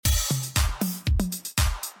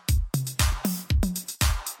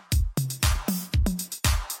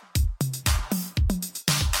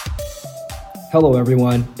Hello,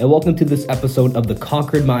 everyone, and welcome to this episode of the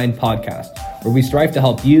Conquered Mind podcast, where we strive to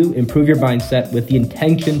help you improve your mindset with the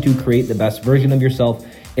intention to create the best version of yourself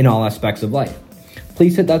in all aspects of life.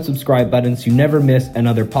 Please hit that subscribe button so you never miss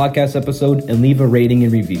another podcast episode and leave a rating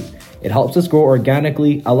and review. It helps us grow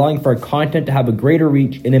organically, allowing for our content to have a greater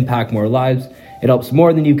reach and impact more lives. It helps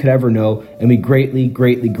more than you could ever know, and we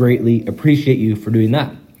greatly appreciate you for doing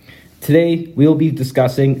that. Today, we will be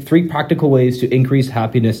discussing 3 practical ways to increase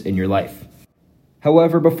happiness in your life.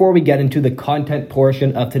 However, before we get into the content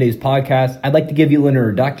portion of today's podcast, I'd like to give you an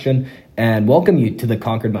introduction and welcome you to the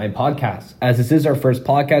Conquered Mind podcast. As this is our first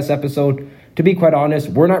podcast episode, to be quite honest,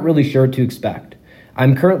 we're not really sure what to expect.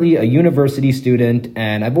 I'm currently a university student,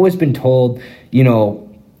 and I've always been told,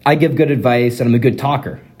 I give good advice and I'm a good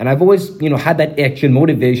talker. And I've always, had that itch and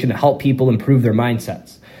motivation to help people improve their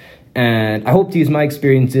mindsets. And I hope to use my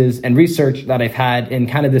experiences and research that I've had in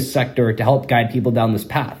kind of this sector to help guide people down this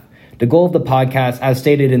path. The goal of the podcast, as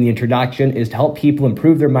stated in the introduction, is to help people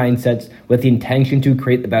improve their mindsets with the intention to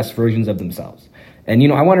create the best versions of themselves. And,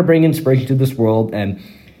 I want to bring inspiration to this world. And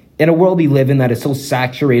in a world we live in that is so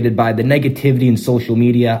saturated by the negativity in social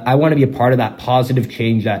media, I want to be a part of that positive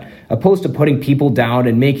change that, opposed to putting people down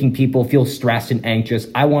and making people feel stressed and anxious,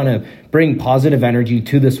 I want to bring positive energy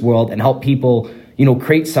to this world and help people,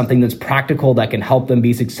 create something that's practical that can help them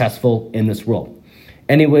be successful in this world.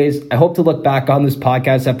 Anyways, I hope to look back on this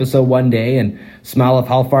podcast episode one day and smile at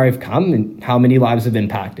how far I've come and how many lives have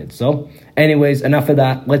impacted. So anyways, enough of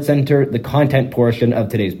that. Let's enter the content portion of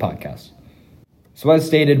today's podcast. So as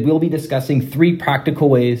stated, we'll be discussing 3 practical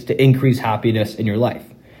ways to increase happiness in your life.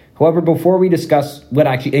 However, before we discuss what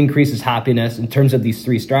actually increases happiness in terms of these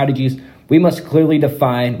 3 strategies, we must clearly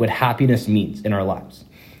define what happiness means in our lives.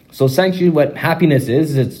 So essentially what happiness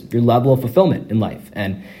is it's your level of fulfillment in life.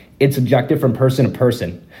 And it's subjective from person to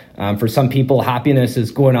person. For some people, happiness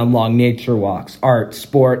is going on long nature walks, art,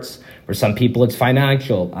 sports. For some people, it's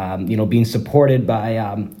financial, being supported by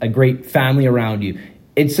a great family around you.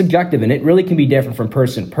 It's subjective, and it really can be different from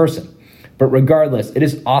person to person. But regardless, it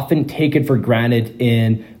is often taken for granted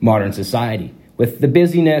in modern society. With the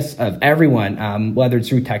busyness of everyone, whether it's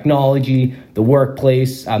through technology, the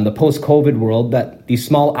workplace, the post-COVID world, that these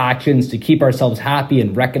small actions to keep ourselves happy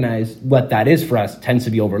and recognize what that is for us tends to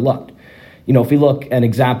be overlooked. If we look at an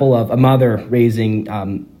example of a mother raising,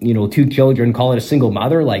 2 children, call it a single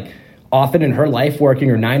mother, like often in her life working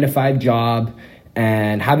her 9-to-5 job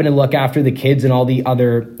and having to look after the kids and all the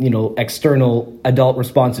other, external adult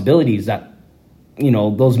responsibilities that,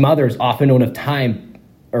 those mothers often don't have time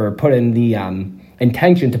or put in the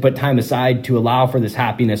intention to put time aside to allow for this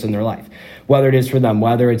happiness in their life, whether it is for them,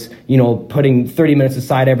 whether it's, putting 30 minutes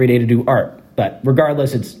aside every day to do art. But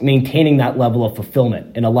regardless, it's maintaining that level of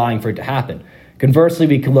fulfillment and allowing for it to happen. Conversely,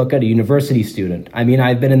 we could look at a university student. I've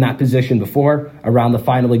been in that position before around the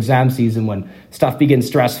final exam season when stuff begins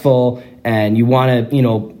stressful and you want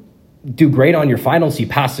to, do great on your finals, you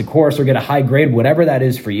pass the course or get a high grade, whatever that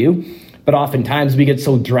is for you. But oftentimes we get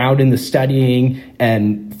so drowned in the studying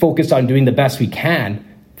and focused on doing the best we can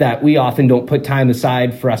that we often don't put time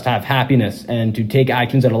aside for us to have happiness and to take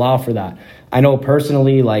actions that allow for that. I know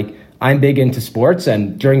personally, I'm big into sports,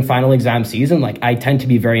 and during final exam season, I tend to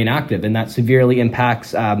be very inactive, and that severely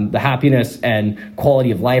impacts the happiness and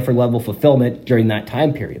quality of life or level of fulfillment during that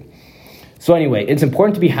time period. So anyway, it's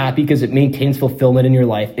important to be happy because it maintains fulfillment in your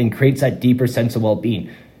life and creates that deeper sense of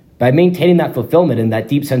well-being. By maintaining that fulfillment and that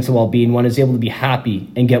deep sense of well-being, one is able to be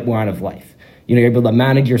happy and get more out of life. You're able to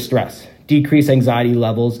manage your stress, decrease anxiety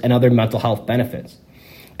levels, and other mental health benefits.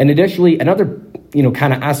 And additionally, another,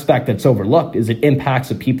 kind of aspect that's overlooked is it impacts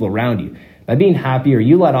the people around you. By being happier,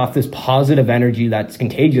 you let off this positive energy that's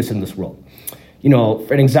contagious in this world.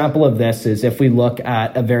 For an example of this is if we look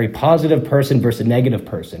at a very positive person versus a negative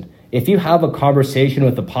person. If you have a conversation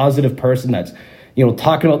with a positive person that's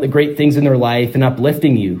talking about the great things in their life and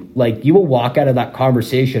uplifting you, you will walk out of that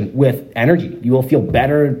conversation with energy. You will feel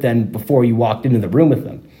better than before you walked into the room with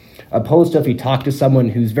them. Opposed to if you talk to someone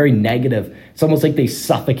who's very negative, it's almost like they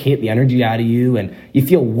suffocate the energy out of you and you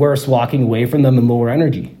feel worse walking away from them in lower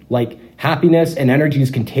energy. Happiness and energy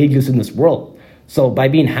is contagious in this world. So by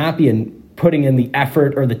being happy and putting in the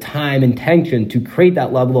effort or the time, intention to create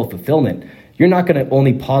that level of fulfillment, you're not going to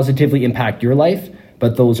only positively impact your life,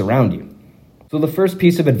 but those around you. So the first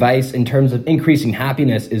piece of advice in terms of increasing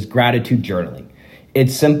happiness is gratitude journaling.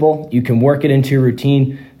 It's simple. You can work it into your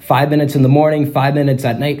routine. 5 minutes in the morning, 5 minutes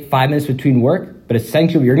at night, 5 minutes between work. But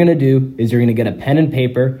essentially what you're going to do is you're going to get a pen and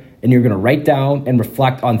paper and you're going to write down and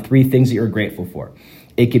reflect on 3 things that you're grateful for.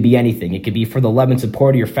 It could be anything. It could be for the love and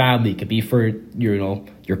support of your family. It could be for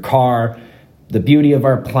your car, the beauty of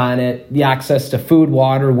our planet, the access to food,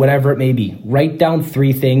 water, whatever it may be. Write down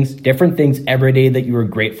 3 things, different things every day that you are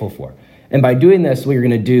grateful for. And by doing this, what you're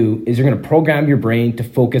going to do is you're going to program your brain to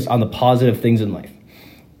focus on the positive things in life.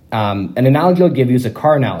 An analogy I'll give you is a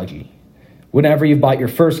car analogy. Whenever you've bought your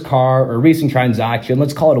first car or a recent transaction,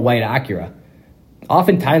 let's call it a white Acura,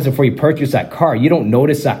 oftentimes before you purchase that car, you don't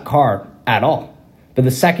notice that car at all. But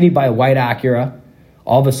the second you buy a white Acura,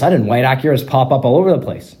 all of a sudden, white Acuras pop up all over the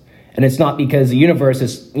place. And it's not because the universe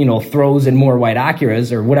is, throws in more white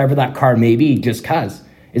Acuras or whatever that car may be just because.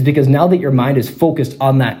 It's because now that your mind is focused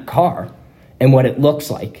on that car and what it looks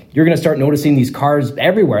like, you're going to start noticing these cars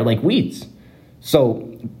everywhere like weeds.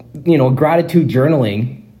 So, gratitude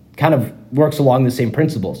journaling kind of works along the same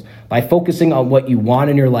principles. By focusing on what you want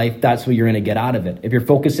in your life, that's what you're going to get out of it. If you're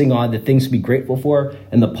focusing on the things to be grateful for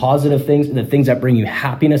and the positive things and the things that bring you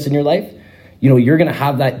happiness in your life, you're going to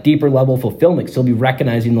have that deeper level of fulfillment. So you'll be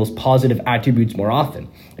recognizing those positive attributes more often.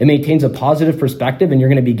 It maintains a positive perspective, and you're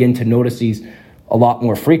going to begin to notice these a lot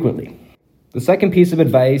more frequently. The second piece of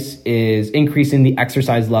advice is increasing the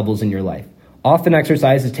exercise levels in your life. Often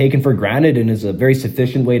exercise is taken for granted and is a very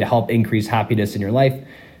sufficient way to help increase happiness in your life.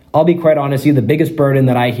 I'll be quite honest with you, the biggest burden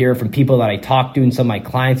that I hear from people that I talk to and some of my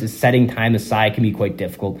clients is setting time aside can be quite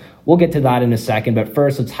difficult. We'll get to that in a second, but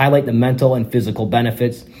first let's highlight the mental and physical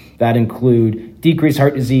benefits that include decreased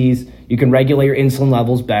heart disease. You can regulate your insulin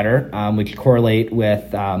levels better, which correlate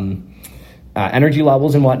with energy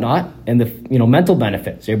levels and whatnot, and the mental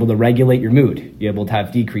benefits. You're able to regulate your mood. You're able to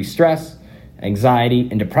have decreased stress, anxiety,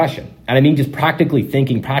 and depression. And I mean just practically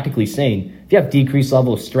thinking, practically saying, if you have decreased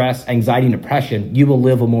level of stress, anxiety, and depression, you will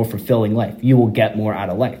live a more fulfilling life. You will get more out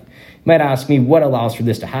of life. You might ask me, what allows for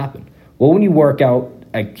this to happen? Well, when you work out,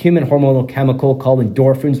 a human hormonal chemical called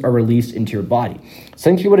endorphins are released into your body.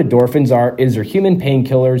 Essentially what endorphins are is they're human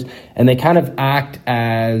painkillers, and they kind of act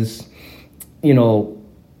as,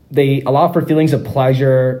 they allow for feelings of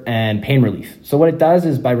pleasure and pain relief. So what it does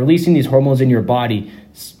is by releasing these hormones in your body,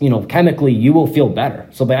 chemically, you will feel better.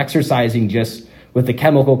 So by exercising just with the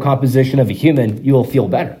chemical composition of a human, you will feel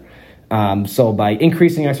better. So by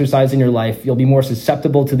increasing exercise in your life, you'll be more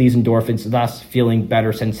susceptible to these endorphins, thus feeling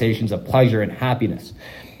better sensations of pleasure and happiness.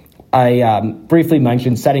 I briefly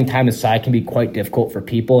mentioned setting time aside can be quite difficult for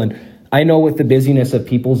people. And I know with the busyness of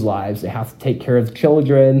people's lives, they have to take care of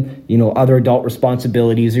children, other adult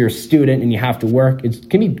responsibilities. You're a student and you have to work. It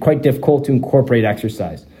can be quite difficult to incorporate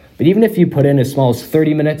exercise. But even if you put in as small as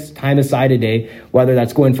 30 minutes time aside a day, whether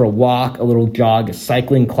that's going for a walk, a little jog, a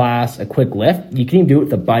cycling class, a quick lift, you can even do it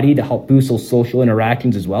with a buddy to help boost those social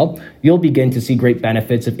interactions as well. You'll begin to see great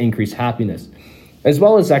benefits of increased happiness. As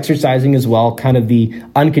well as exercising as well, kind of the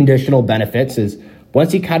unconditional benefits is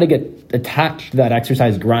once you kind of get attached to that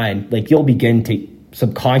exercise grind, you'll begin to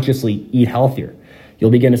subconsciously eat healthier.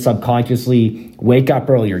 You'll begin to subconsciously wake up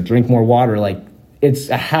earlier, drink more water. It's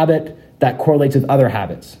a habit that correlates with other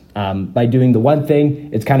habits. By doing the one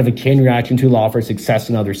thing, it's kind of a chain reaction to allow for success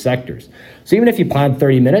in other sectors. So even if you plan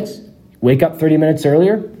 30 minutes, wake up 30 minutes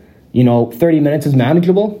earlier, 30 minutes is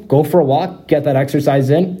manageable, go for a walk, get that exercise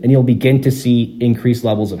in, and you'll begin to see increased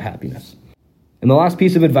levels of happiness. And the last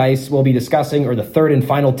piece of advice we'll be discussing, or the third and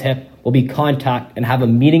final tip, will be contact and have a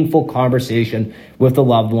meaningful conversation with a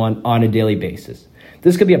loved one on a daily basis.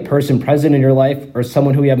 This could be a person present in your life or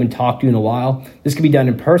someone who you haven't talked to in a while. This could be done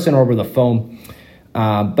in person or over the phone.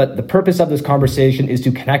 But the purpose of this conversation is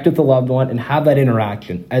to connect with the loved one and have that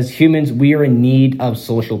interaction. As humans, we are in need of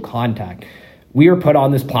social contact. We are put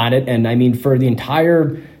on this planet, and for the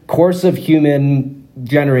entire course of human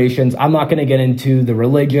generations, I'm not going to get into the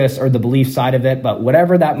religious or the belief side of it, but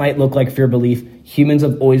whatever that might look like for your belief, humans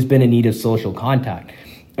have always been in need of social contact.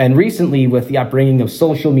 And recently, with the upbringing of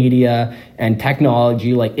social media and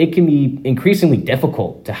technology, it can be increasingly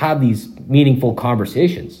difficult to have these meaningful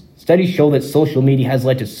conversations. Studies show that social media has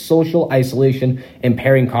led to social isolation,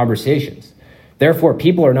 impairing conversations. Therefore,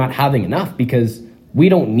 people are not having enough because we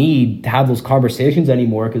don't need to have those conversations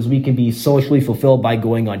anymore because we can be socially fulfilled by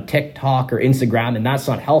going on TikTok or Instagram, and that's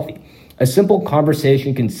not healthy. A simple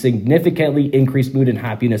conversation can significantly increase mood and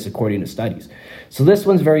happiness according to studies. So this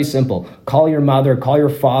one's very simple. Call your mother, call your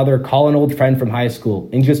father, call an old friend from high school,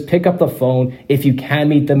 and just pick up the phone if you can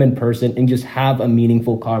meet them in person and just have a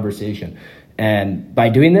meaningful conversation. And by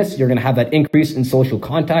doing this, you're going to have that increase in social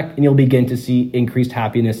contact and you'll begin to see increased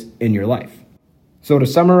happiness in your life. So to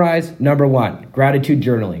summarize, number 1, gratitude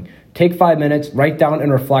journaling. Take 5 minutes, write down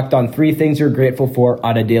and reflect on 3 things you're grateful for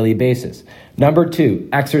on a daily basis. Number 2,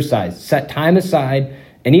 exercise. Set time aside,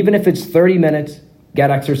 and even if it's 30 minutes, Get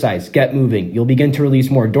exercise, get moving. You'll begin to release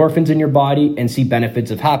more endorphins in your body and see benefits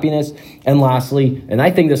of happiness. And lastly, and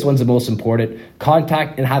I think this one's the most important,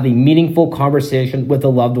 contact and have a meaningful conversation with a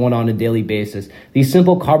loved one on a daily basis. These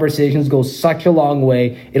simple conversations go such a long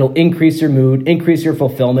way. It'll increase your mood, increase your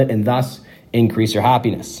fulfillment, and thus increase your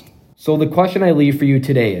happiness. So the question I leave for you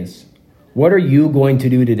today is, what are you going to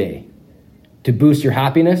do today to boost your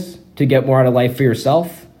happiness, to get more out of life for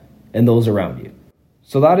yourself and those around you?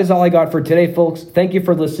 So that is all I got for today, folks. Thank you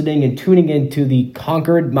for listening and tuning in to the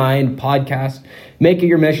Conquered Mind podcast. Make it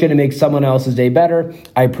your mission to make someone else's day better.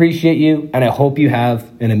 I appreciate you, and I hope you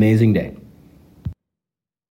have an amazing day.